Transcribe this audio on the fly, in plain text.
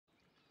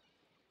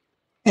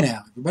Hey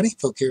now, everybody.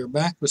 Folk here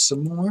back with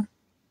some more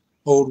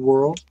Old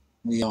World.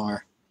 We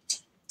are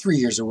 3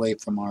 years away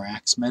from our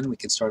axemen. We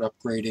can start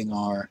upgrading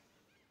our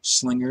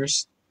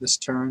slingers this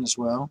turn as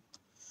well.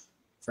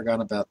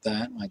 Forgot about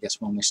that. I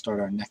guess when we start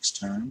our next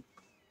turn.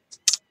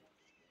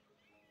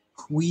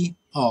 We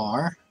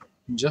are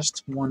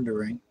just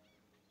wondering.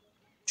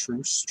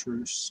 Truce,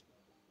 truce,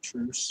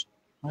 truce.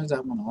 Why is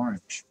that one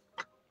orange?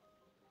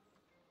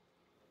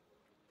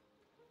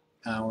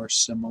 Power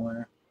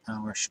similar,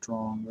 power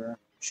stronger,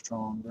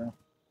 stronger.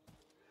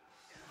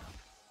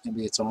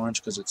 Maybe it's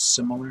orange because it's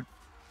similar.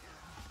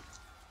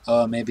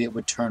 Maybe it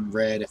would turn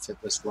red if it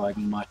was like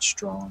much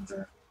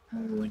stronger.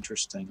 Oh,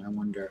 interesting. I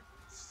wonder.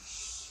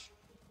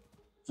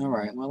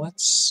 Alright, well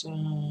let's,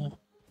 there's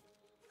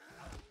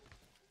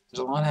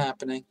a lot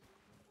happening.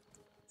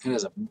 It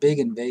is a big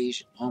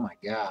invasion. Oh my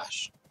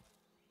gosh.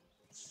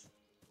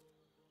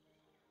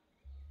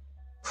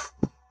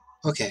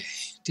 Okay,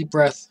 deep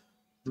breath.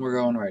 We're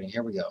going already.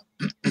 Here we go.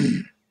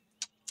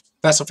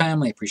 Vassal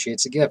family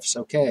appreciates the gifts.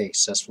 Okay,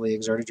 successfully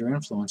exerted your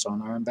influence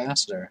on our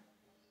ambassador.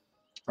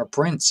 Our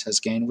prince has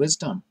gained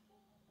wisdom.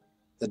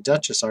 The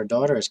duchess, our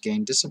daughter, has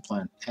gained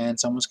discipline. And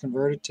someone's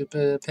converted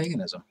to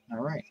paganism.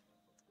 Alright.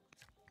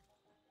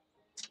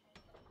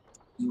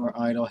 You are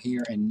idle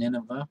here in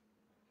Nineveh.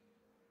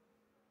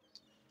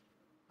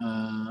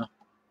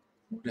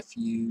 What if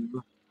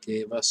you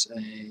gave us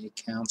a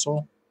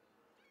council?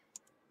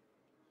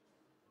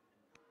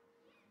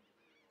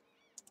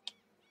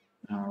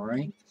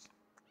 Alright.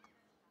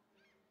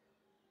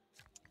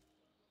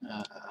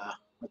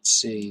 Let's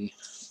see.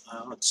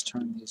 Let's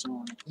turn these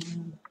on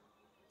again.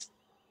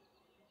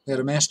 We got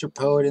a master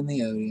poet in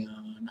the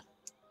Odeon.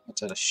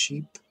 What's that, a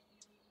sheep?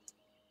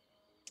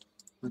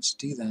 Let's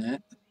do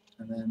that.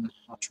 And then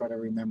I'll try to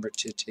remember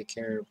to take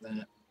care of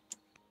that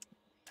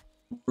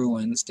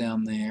ruins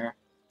down there.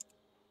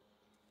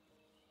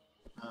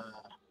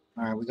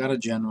 Alright, we got a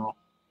general.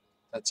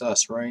 That's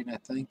us, right, I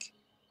think?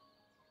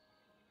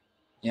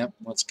 Yep,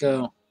 let's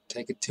go.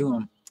 Take it to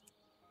him.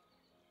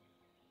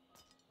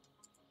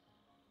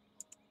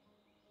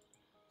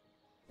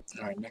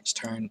 Alright, next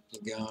turn,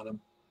 you got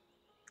him.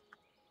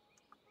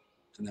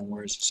 And then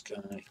where's this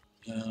guy?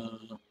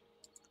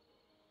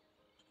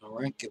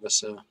 Alright, give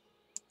us a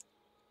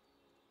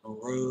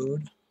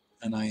road.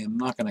 And I am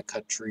not going to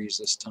cut trees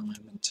this time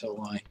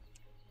until I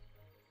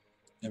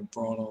have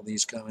brought all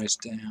these guys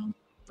down.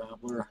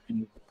 But we're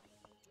in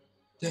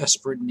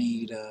desperate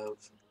need of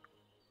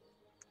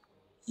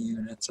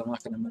units. I'm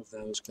not going to move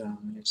those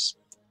guys.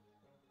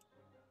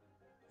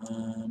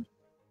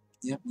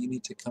 Yep, you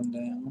need to come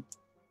down.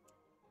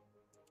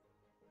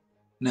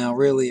 Now,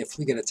 really, if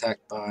we get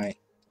attacked by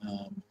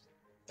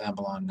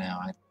Babylon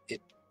now,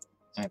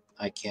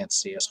 I can't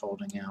see us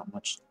holding out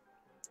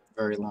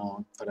very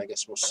long, but I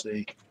guess we'll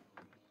see.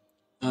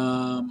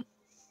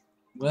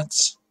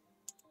 Let's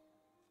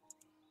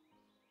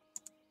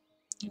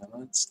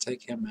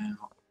take him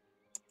out.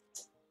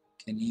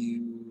 Can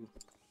you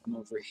come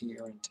over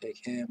here and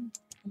take him,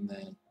 and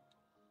then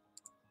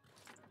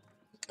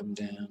come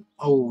down?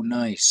 Oh,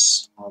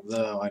 nice.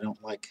 Although I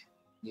don't like,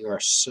 you are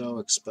so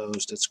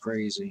exposed, it's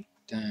crazy.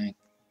 Dang.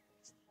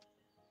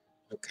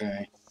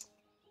 Okay.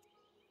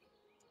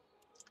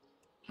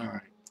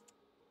 Alright.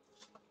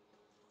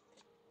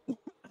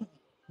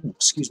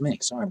 Excuse me,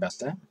 sorry about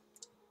that.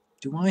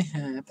 Do I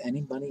have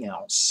anybody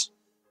else?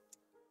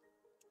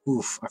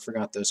 Oof, I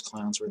forgot those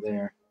clowns were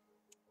there.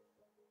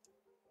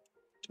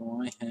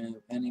 Do I have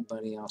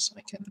anybody else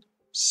I can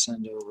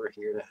send over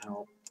here to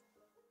help?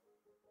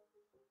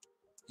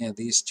 Yeah,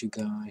 these two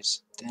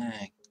guys.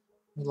 Dang.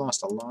 We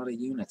lost a lot of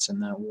units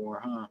in that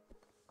war, huh?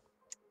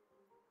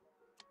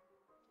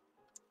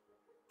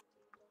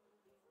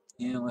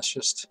 Yeah, let's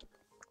just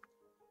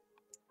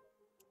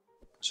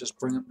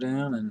bring them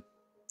down and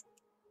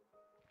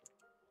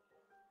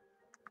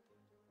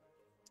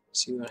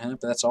see what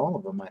happens. That's all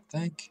of them, I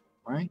think,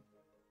 right?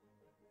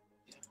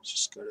 Yeah, let's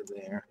just go to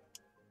there.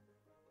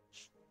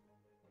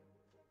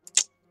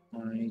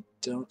 I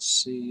don't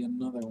see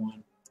another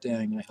one.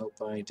 Dang, I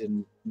hope I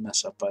didn't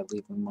mess up by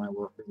leaving my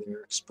worker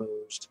there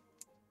exposed.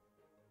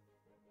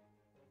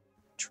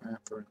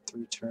 Trapper in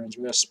 3 turns.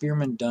 We got a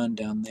spearman done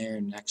down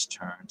there next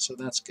turn, so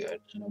that's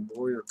good. And a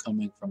warrior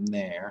coming from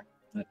there.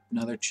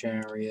 Another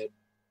chariot.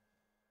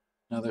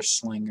 Another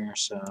slinger,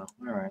 so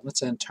alright,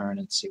 let's end turn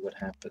and see what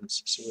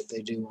happens. See what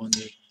they do on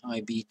the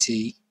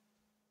IBT.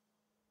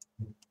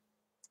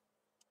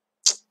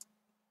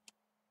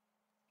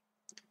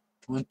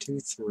 One,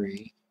 two,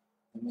 three.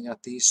 Then we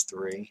got these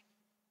 3.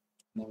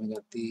 And then we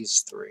got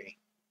these 3.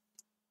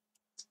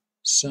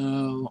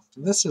 So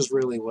this is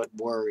really what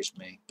worries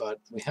me. But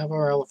we have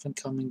our elephant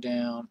coming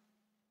down.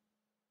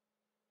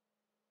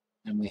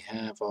 And we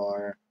have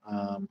our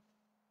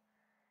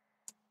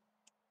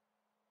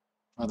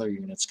other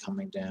units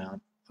coming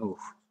down. Oh,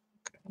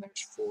 okay,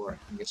 there's 4.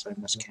 I guess I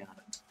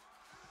miscounted.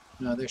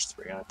 No, there's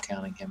 3. I'm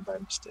counting him by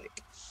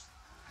mistake.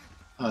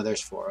 Oh,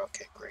 there's 4.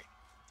 Okay, great.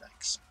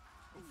 Thanks.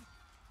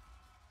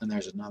 And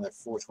there's another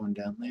 4th one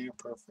down there.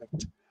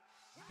 Perfect.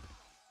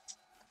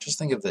 Just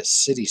think of the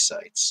city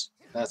sites.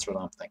 That's what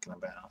I'm thinking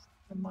about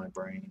in my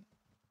brain.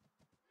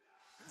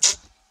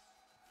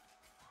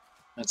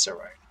 That's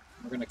alright.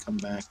 We're gonna come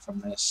back from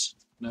this.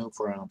 No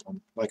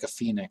problem. Like a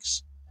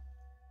phoenix.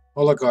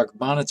 Oligarch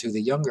Bonatu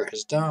the Younger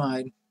has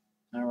died.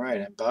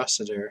 Alright,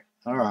 ambassador.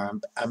 Our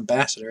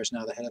ambassador is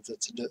now the head of the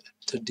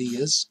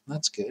Tadias.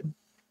 That's good.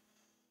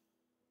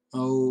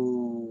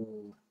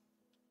 Oh,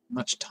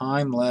 much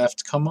time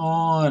left. Come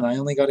on, I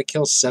only got to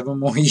kill 7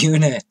 more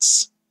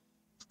units.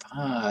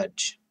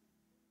 Podge.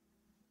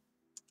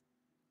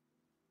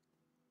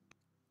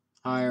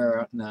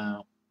 Higher,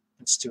 no.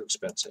 It's too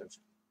expensive.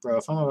 Bro,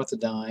 if I'm about to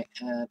die,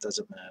 it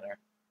doesn't matter.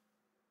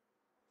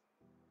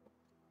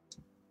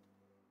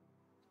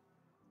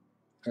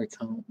 I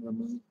can't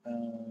remove.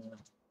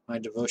 My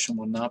devotion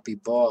will not be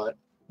bought.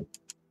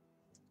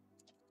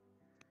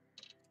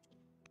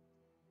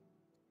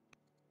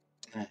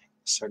 Dang,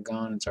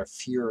 Sargonids are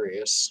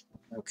furious.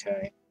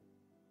 Okay.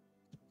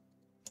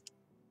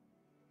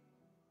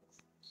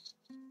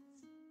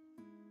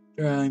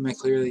 I make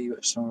clear that you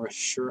have some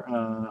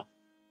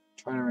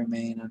try to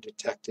remain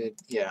undetected.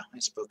 Yeah, I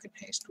spoke in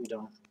haste. We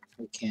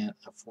can't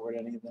afford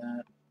any of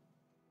that.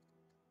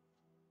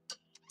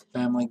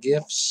 Family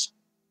gifts.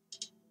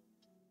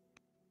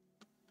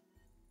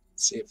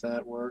 Let's see if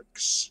that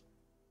works.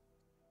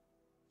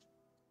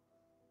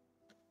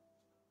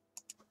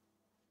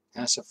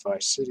 Pacify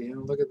city.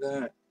 Oh, look at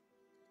that.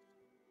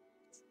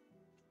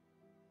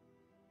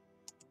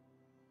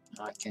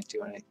 Oh, I can't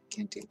do anything.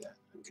 Can't do that.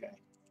 Okay.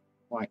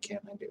 Why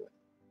can't I do it?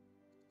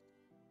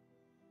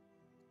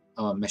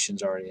 Oh,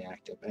 mission's already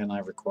active, and I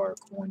require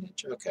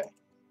coinage. Okay,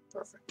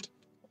 perfect.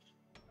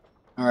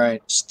 All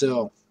right,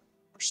 we're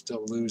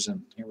still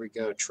losing. Here we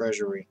go.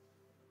 Treasury.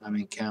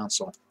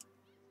 Council.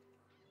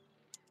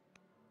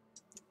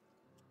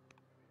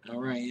 All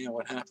right, yeah.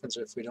 What happens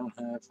if we don't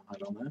have? I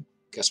don't know.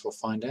 Guess we'll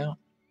find out.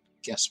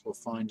 Let's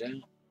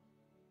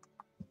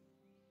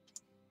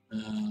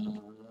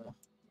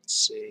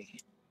see.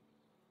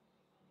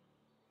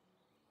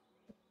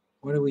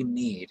 What do we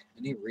need?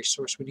 Any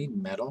resource? We need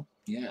metal.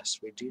 Yes,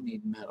 we do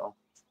need metal.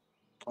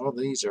 All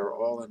these are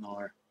all in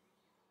our...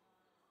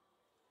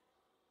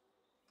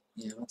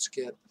 Yeah, let's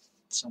get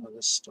some of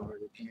this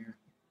started here.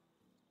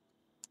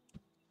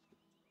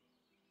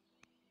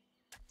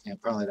 Yeah,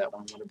 probably that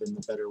one would have been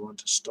the better one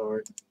to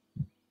start.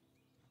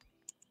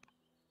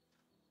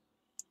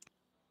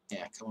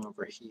 Yeah, come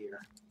over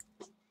here.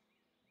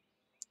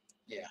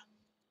 Yeah,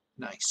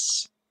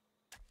 nice.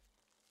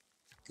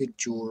 Good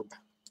job.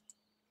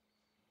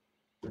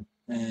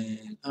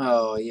 And,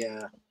 oh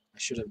yeah, I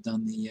should have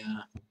done the,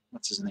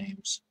 what's his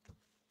names?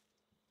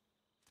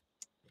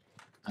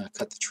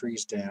 Cut the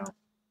trees down.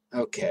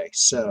 Okay,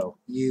 so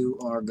you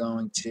are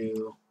going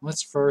to,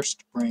 let's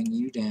first bring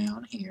you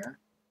down here.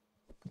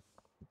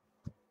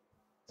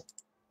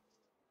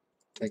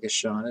 Take a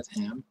shot at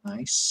him.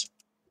 Nice.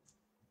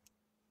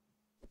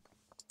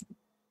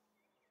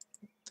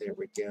 There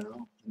we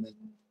go. And then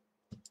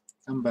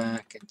come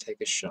back and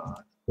take a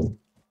shot. And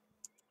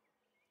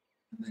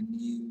then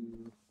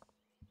you...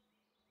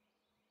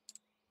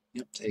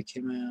 Yep, take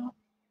him out.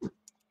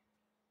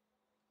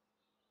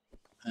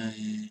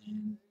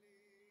 And...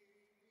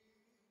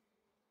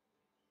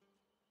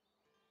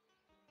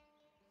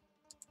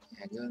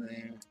 Yeah, go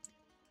there.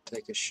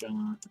 Take a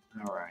shot.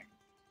 Alright.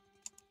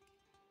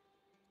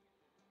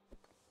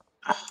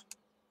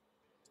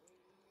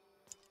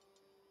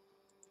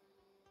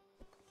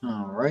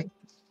 Alright.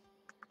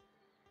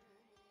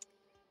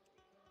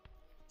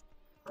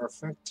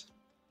 Perfect.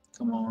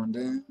 Come on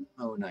down.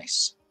 Oh,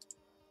 nice.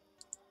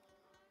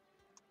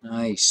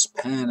 Nice.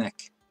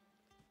 Panic.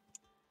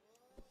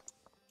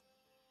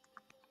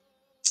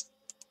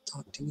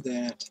 Don't do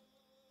that.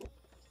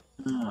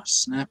 Oh,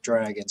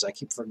 snapdragons. I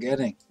keep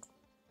forgetting.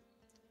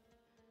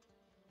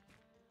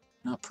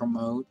 Not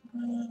promote.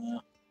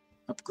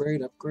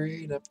 Upgrade,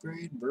 upgrade,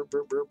 upgrade. Burp,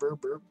 burp, burp,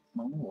 burp, burp.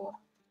 Oh.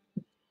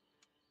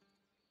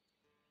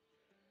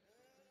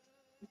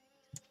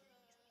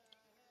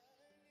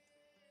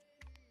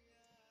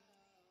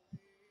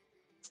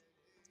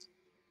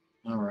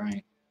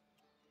 Alright.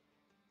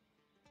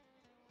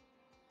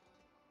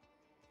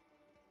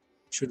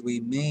 Should we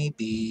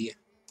maybe...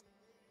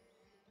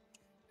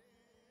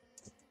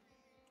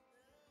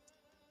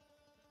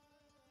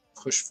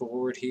 push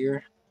forward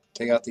here?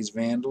 Take out these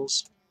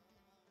Vandals.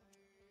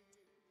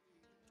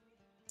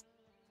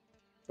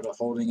 Put a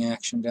holding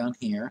action down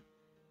here.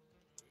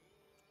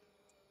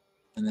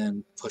 And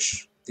then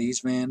push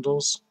these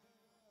Vandals.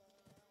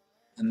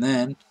 And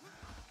then,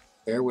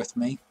 bear with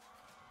me,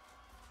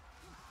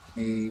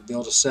 we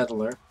build a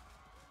settler.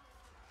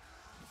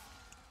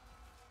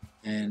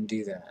 And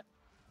do that.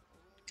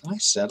 Can I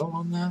settle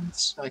on them?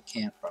 I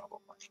can't, probably.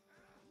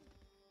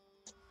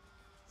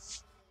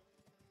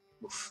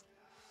 Oof.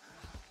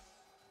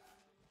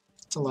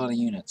 That's a lot of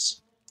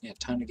units. Yeah,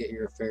 time to get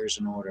your affairs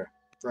in order.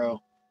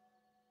 Bro,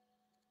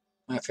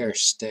 my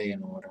affairs stay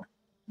in order.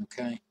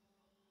 Okay?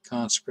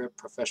 Conscript,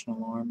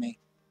 professional army.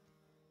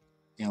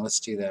 Yeah, let's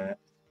do that.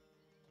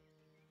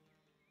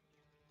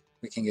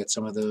 We can get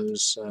some of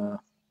those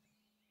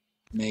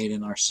made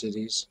in our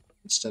cities.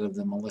 instead of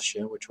the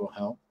militia, which will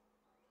help.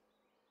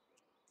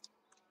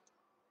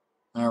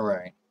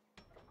 Alright,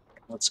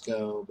 let's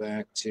go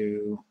back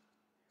to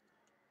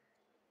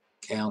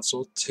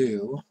Council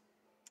 2.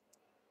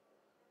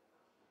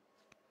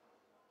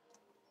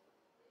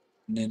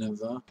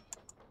 Nineveh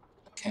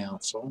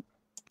Council.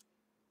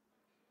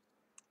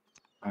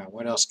 Alright,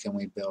 what else can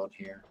we build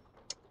here?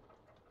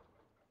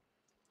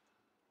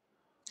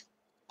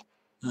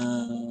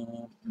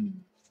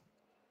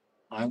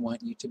 I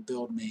want you to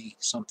build me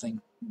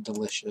something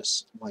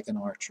delicious, like an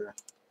archer.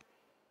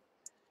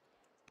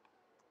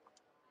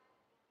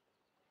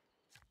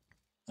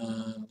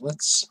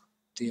 Let's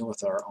deal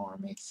with our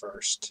army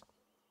first,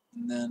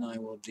 and then I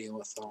will deal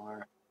with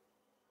our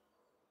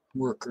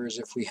workers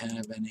if we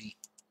have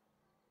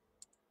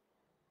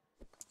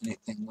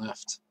anything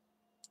left.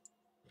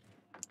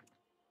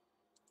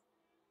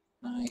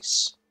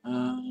 Nice.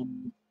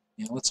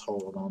 Yeah, let's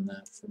hold on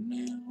that for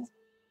now.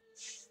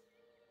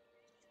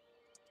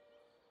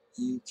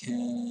 You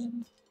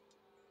can...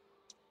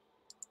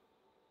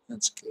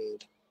 That's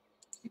good.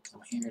 You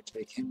come here,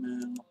 take him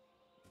out.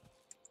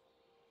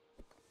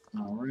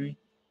 Alright.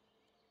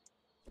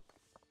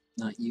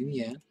 Not you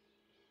yet.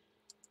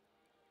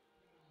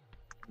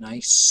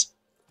 Nice.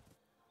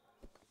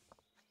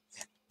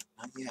 Yeah,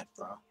 not yet,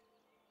 bro.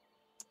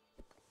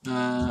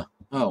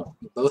 Oh,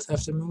 you both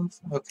have to move?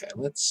 Okay,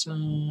 let's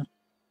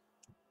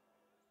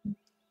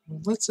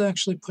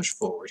actually push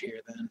forward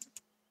here then.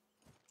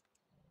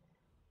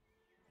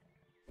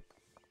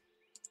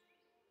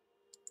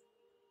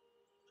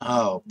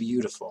 Oh,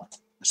 beautiful.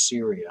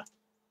 Assyria.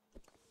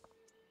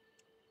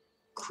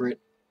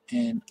 Crit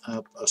and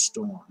up a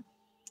storm.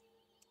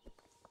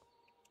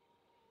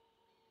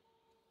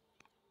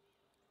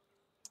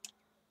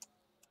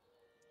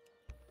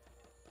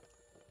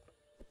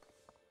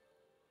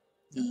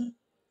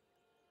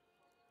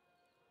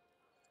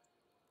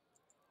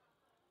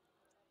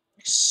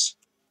 Nice.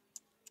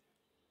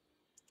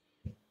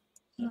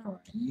 Alright,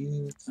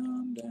 you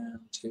come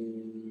down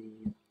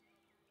to...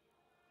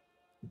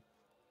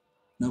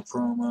 No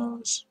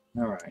promos.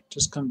 Alright,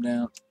 just come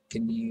down.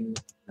 Can you...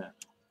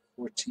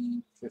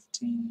 14,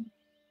 15,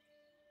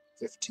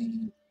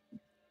 15.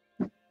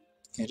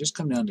 Yeah, just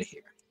come down to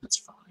here. That's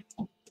fine.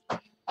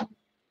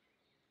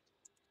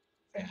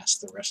 Pass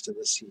the rest of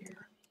this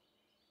year.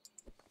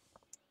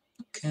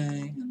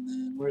 Okay, and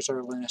then where's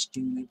our last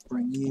unit?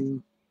 Bring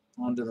you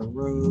onto the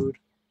road.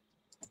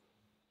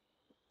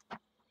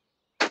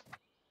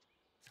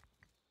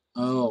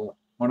 Oh,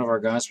 one of our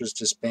guys was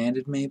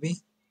disbanded, maybe?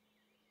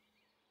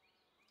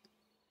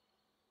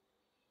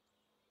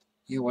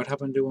 Yeah, what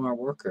happened to our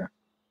worker?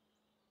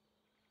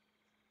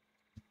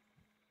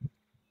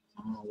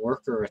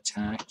 Worker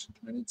attacked.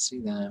 I didn't see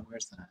that.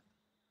 Where's that?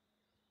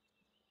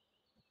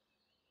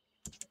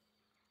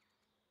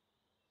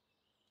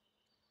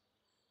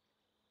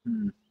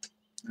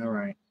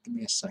 Alright, give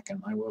me a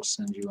second. I will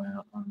send you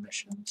out on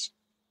missions.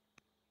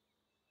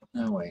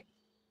 No, wait.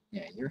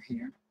 Yeah, you're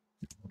here.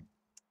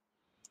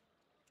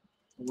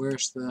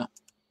 Where's the...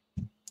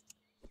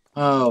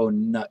 Oh,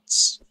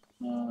 nuts.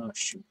 Oh,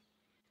 shoot.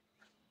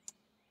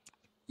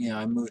 Yeah,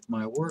 I moved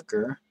my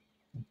worker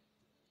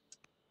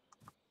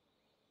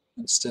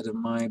instead of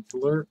my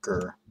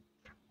blurker.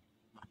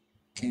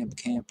 Camp,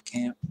 camp,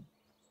 camp.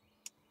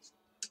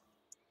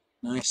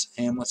 Nice.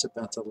 Hamlet's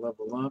about to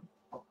level up.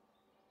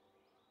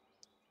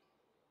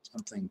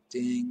 Something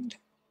dinged.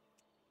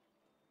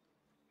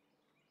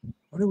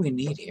 What do we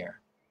need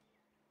here?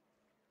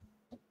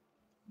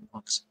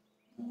 What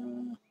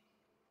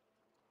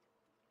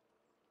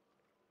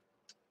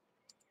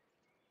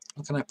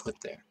can I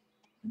put there?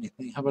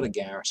 Anything? How about a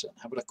garrison?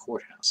 How about a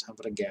courthouse? How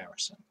about a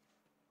garrison?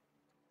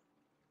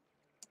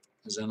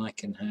 Because then I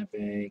can have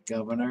a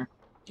governor.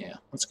 Yeah,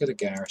 let's get a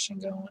garrison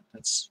going.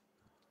 Let's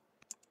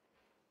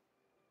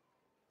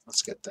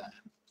get that.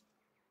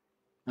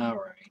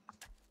 Alright.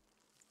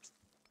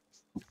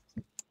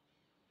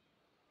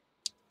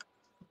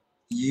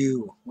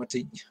 What do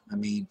you... I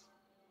mean,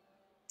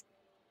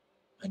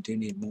 I do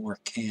need more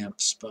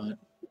camps, but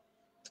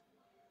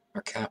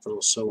our capital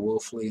is so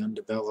woefully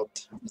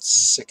undeveloped. It's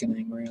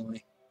sickening,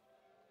 really.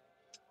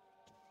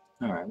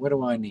 Alright, what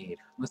do I need?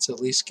 Let's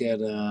at least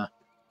get, oh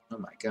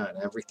my god,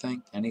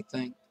 everything?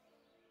 Anything?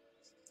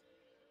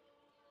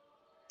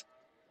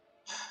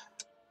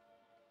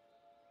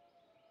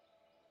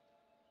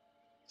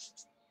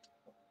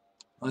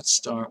 Let's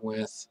start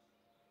with...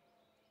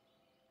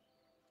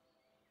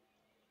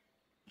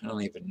 I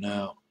don't even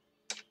know.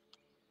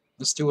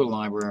 Let's do a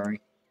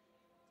library.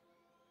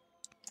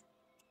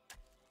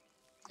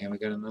 Yeah, we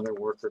got another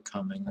worker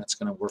coming. That's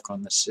going to work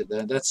on this city.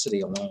 That city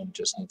alone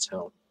just needs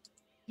help.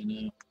 You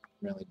know, it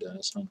really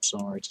does. I'm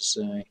sorry to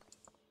say.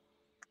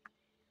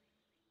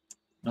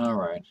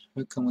 Alright,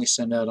 who can we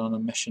send out on a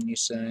mission, you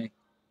say?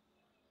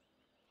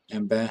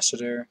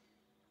 Ambassador?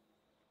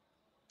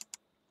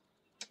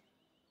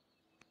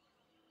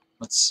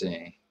 Let's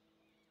see.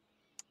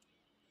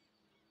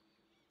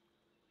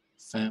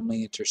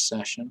 Family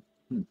intercession.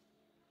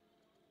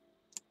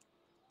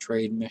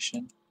 Trade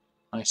mission.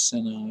 I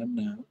synod,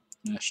 no.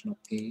 National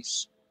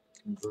peace.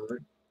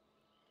 Convert.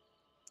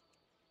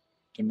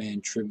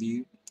 Demand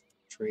tribute.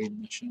 Trade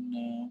mission.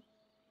 No.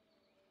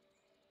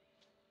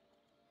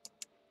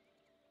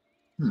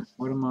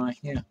 What am I?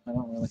 Yeah, I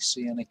don't really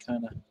see any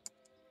kind of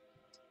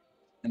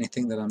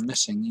anything that I'm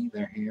missing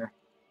either here.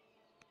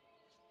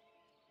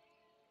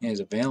 It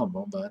is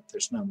available, but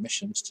there's no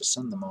missions to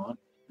send them on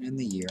in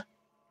the year.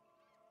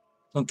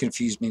 Don't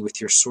confuse me with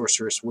your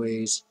sorceress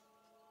ways.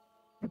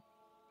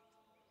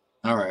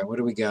 Alright, what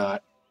do we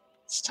got?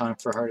 It's time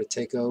for her to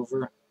take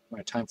over.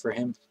 Right, time for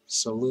him.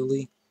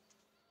 Sululi.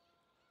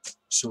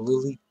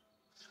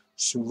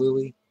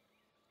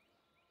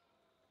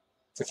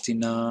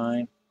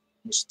 59.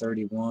 He's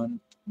 31.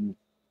 You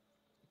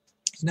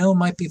know, it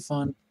might be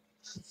fun.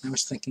 I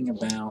was thinking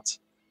about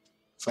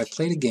if I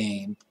played a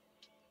game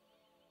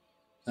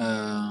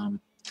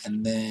and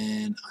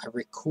then I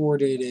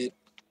recorded it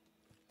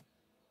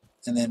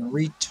and then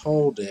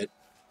retold it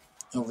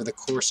over the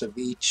course of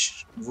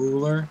each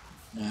ruler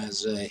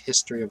as a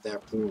history of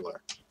that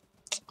ruler.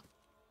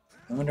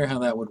 I wonder how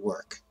that would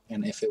work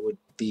and if it would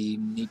be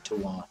neat to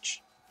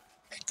watch.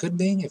 It could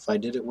be if I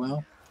did it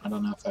well. I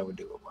don't know if I would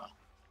do it well.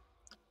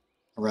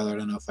 Or rather, I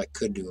don't know if I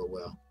could do it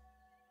well.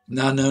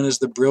 Now known as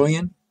the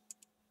Brilliant.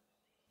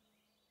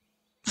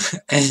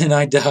 And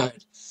I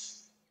died.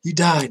 You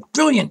died.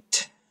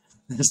 Brilliant!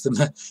 That's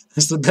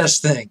the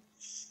best thing.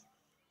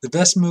 The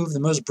best move, the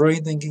most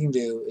brilliant thing you can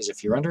do is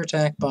if you're under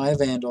attack by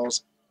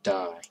Vandals,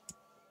 die.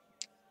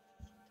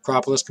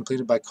 Acropolis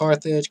completed by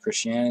Carthage.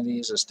 Christianity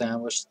is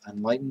established.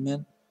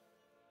 Enlightenment.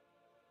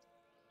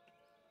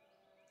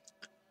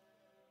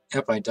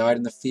 Yep, I died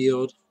in the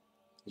field.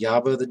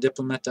 Yaba the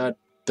diplomat died.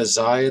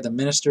 Baziah the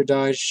minister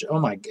died. Oh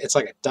my, it's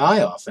like a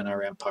die-off in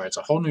our empire. It's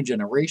a whole new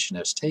generation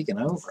that's taken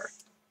over.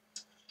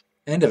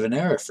 End of an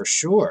era for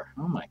sure.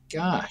 Oh my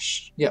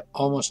gosh. Yep,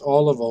 almost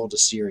all of old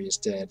Assyria is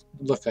dead.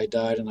 Look, I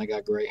died and I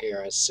got gray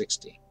hair. I was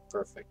 60.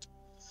 Perfect.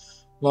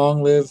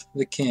 Long live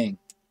the king.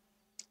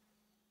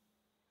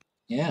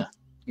 Yeah,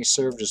 he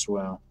served us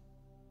well.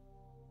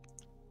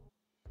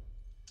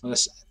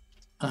 Let's,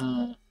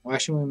 why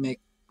should we make...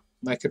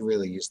 I could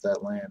really use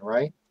that land,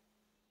 right?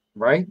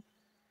 Right?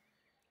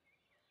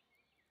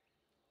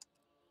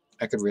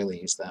 I could really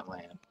use that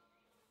land.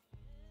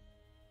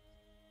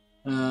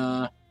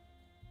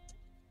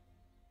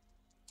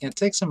 Yeah,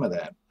 take some of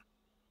that.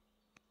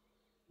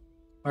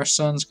 Our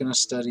son's going to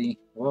study...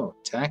 Whoa,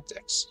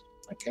 tactics.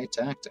 Okay,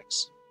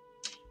 tactics.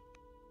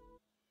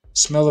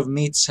 Smell of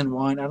meats and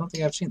wine. I don't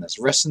think I've seen this.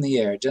 Rest in the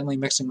air, gently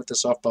mixing with the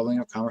soft bubbling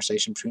of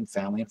conversation between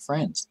family and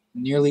friends.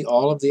 Nearly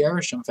all of the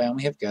Erisham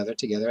family have gathered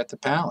together at the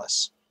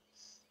palace.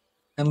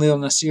 And Lil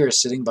Nasir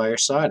is sitting by your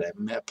side at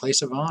a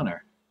place of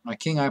honor. My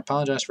king, I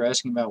apologize for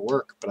asking about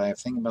work, but I have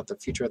thinking about the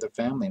future of the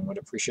family and would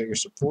appreciate your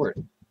support.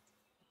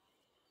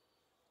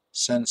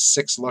 Send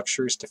 6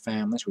 luxuries to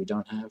families. We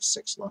don't have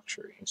 6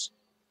 luxuries.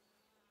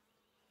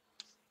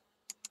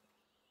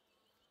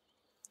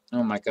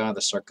 Oh my god,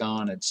 the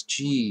Sargonids.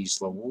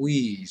 Jeez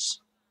Louise.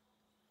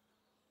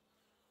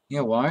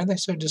 Yeah, why are they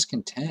so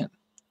discontent?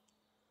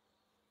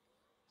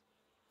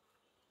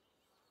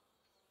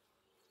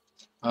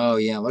 Oh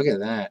yeah, look at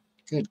that.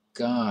 Good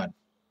God.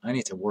 I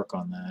need to work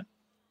on that.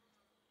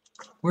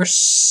 We're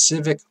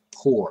civic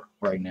poor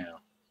right now.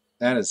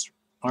 That is,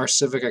 our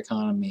civic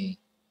economy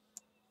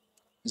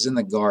is in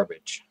the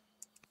garbage.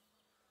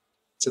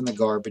 It's in the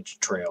garbage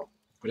trail.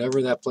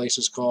 Whatever that place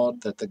is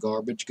called, that the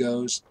garbage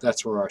goes,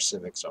 that's where our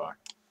civics are.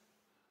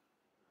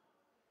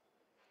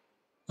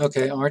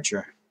 Okay,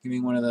 Archer. Give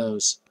me one of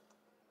those.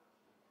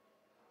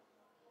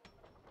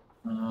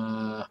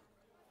 How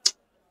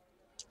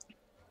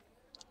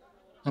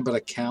about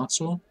a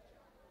council?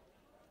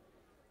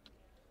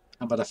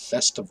 How about a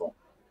festival?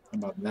 How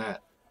about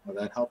that? Will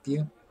that help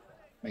you?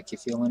 Make you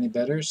feel any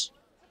better?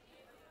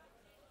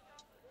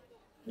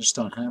 I just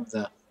don't have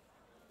the...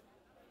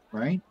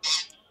 Right?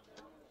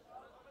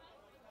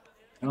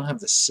 I don't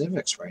have the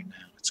civics right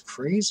now. It's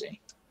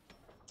crazy.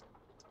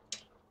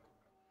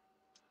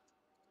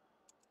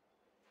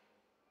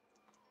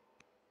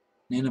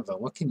 Nineveh,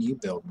 what can you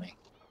build me?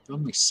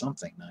 Build me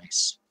something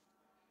nice.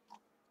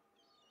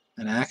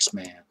 An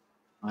Axeman.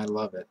 I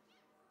love it.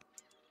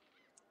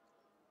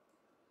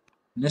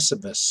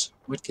 Nisibis,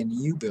 what can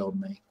you build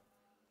me?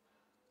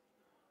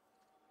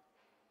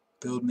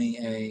 Build me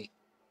a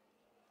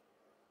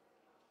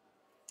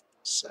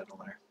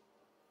settler.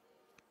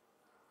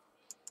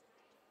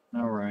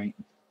 Alright.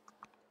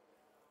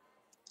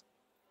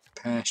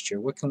 Pasture.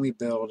 What can we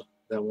build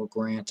that will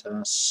grant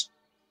us...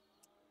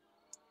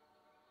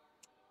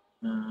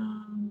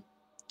 dang.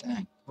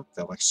 Look,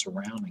 they're like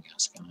surrounding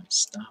us, guys.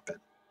 Stop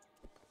it.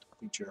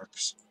 You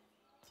jerks.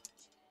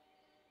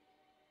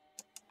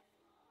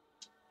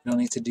 You don't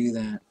need to do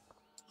that.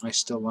 I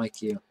still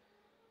like you.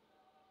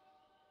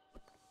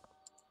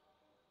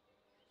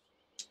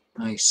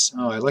 Nice.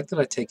 Oh, I like that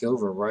I take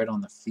over right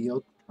on the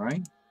field, right?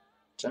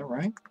 Is that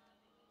right?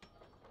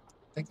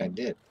 I think I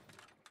did.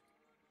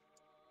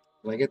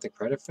 Did I get the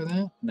credit for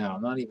that? No,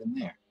 I'm not even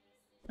there.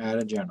 Add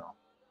a general.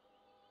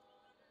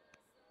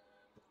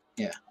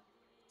 Yeah.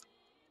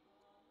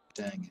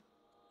 Dang it.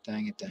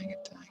 Dang it, dang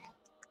it, dang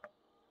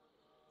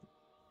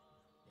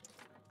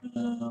it.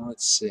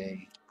 Let's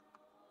see.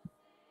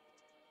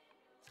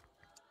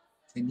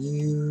 Can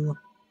you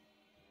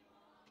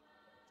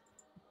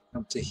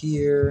come to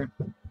here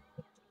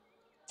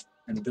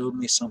and build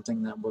me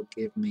something that will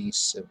give me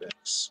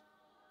civics?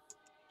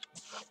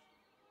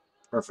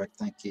 Perfect,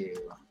 thank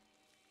you.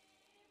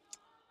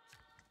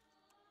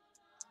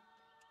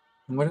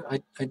 And what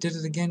I did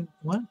it again?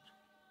 What?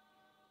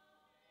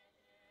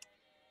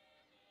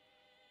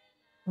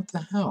 What the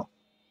hell?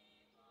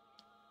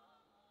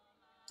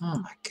 Oh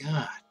my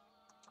god.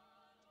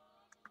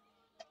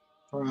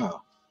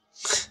 Bro.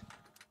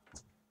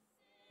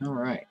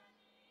 Alright.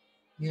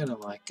 You gotta,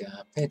 like,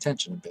 pay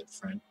attention a bit,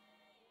 friend.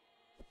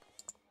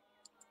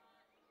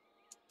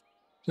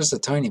 Just a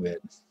tiny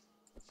bit.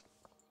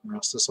 Or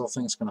else this whole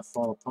thing's gonna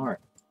fall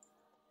apart.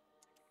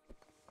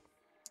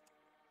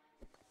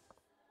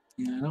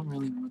 Yeah, I don't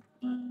really want...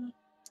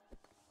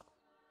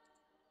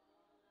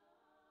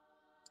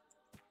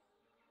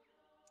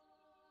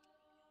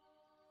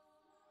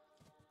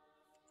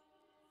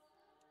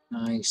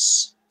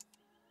 Nice.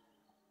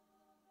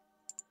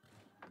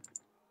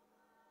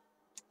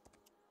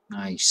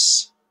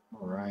 Nice.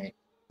 Alright.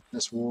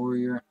 This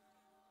warrior.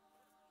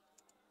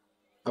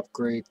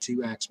 Upgrade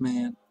to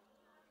Axeman.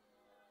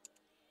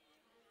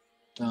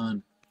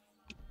 Done.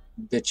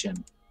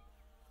 Bitchin'.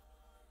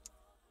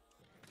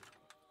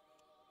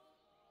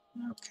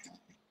 Okay.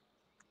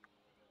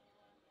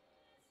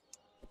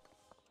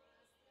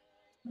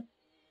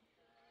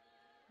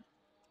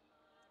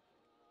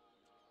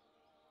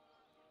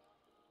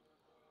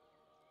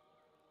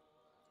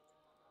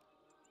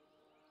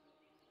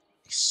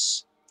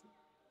 Nice.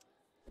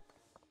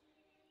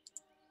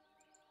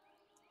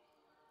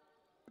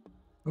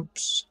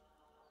 Oops.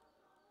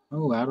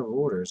 Oh, out of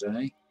orders,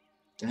 eh?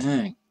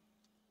 Dang.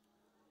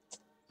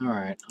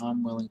 Alright,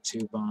 I'm willing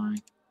to buy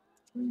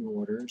 3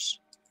 orders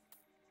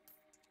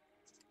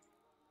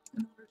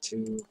in order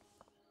to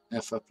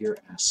F up your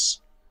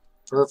S.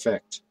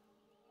 Perfect.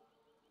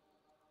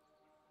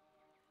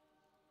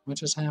 What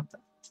just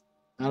happened?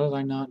 How did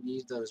I not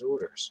need those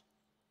orders?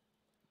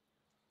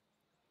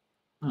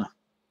 Huh.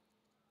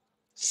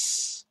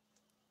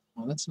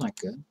 Well, that's not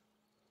good.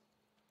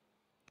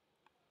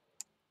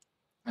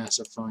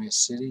 Pacify a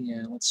city,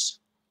 yeah, let's...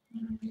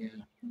 yeah,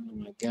 oh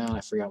my god,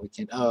 I forgot we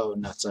can't... Oh,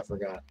 nuts, I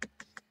forgot.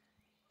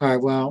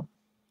 Alright, well,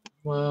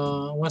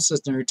 once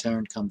this new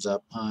turn comes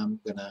up, I'm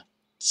gonna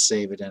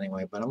save it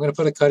anyway, but I'm gonna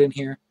put a cut in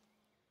here.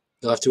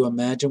 You'll have to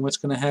imagine what's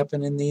gonna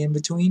happen in the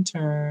in-between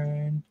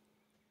turn.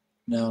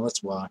 No,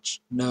 let's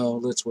watch. No,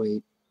 let's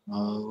wait.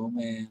 Oh,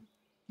 man.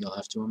 You'll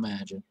have to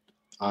imagine.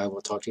 I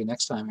will talk to you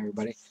next time,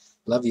 everybody.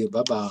 Love you.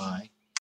 Bye-bye.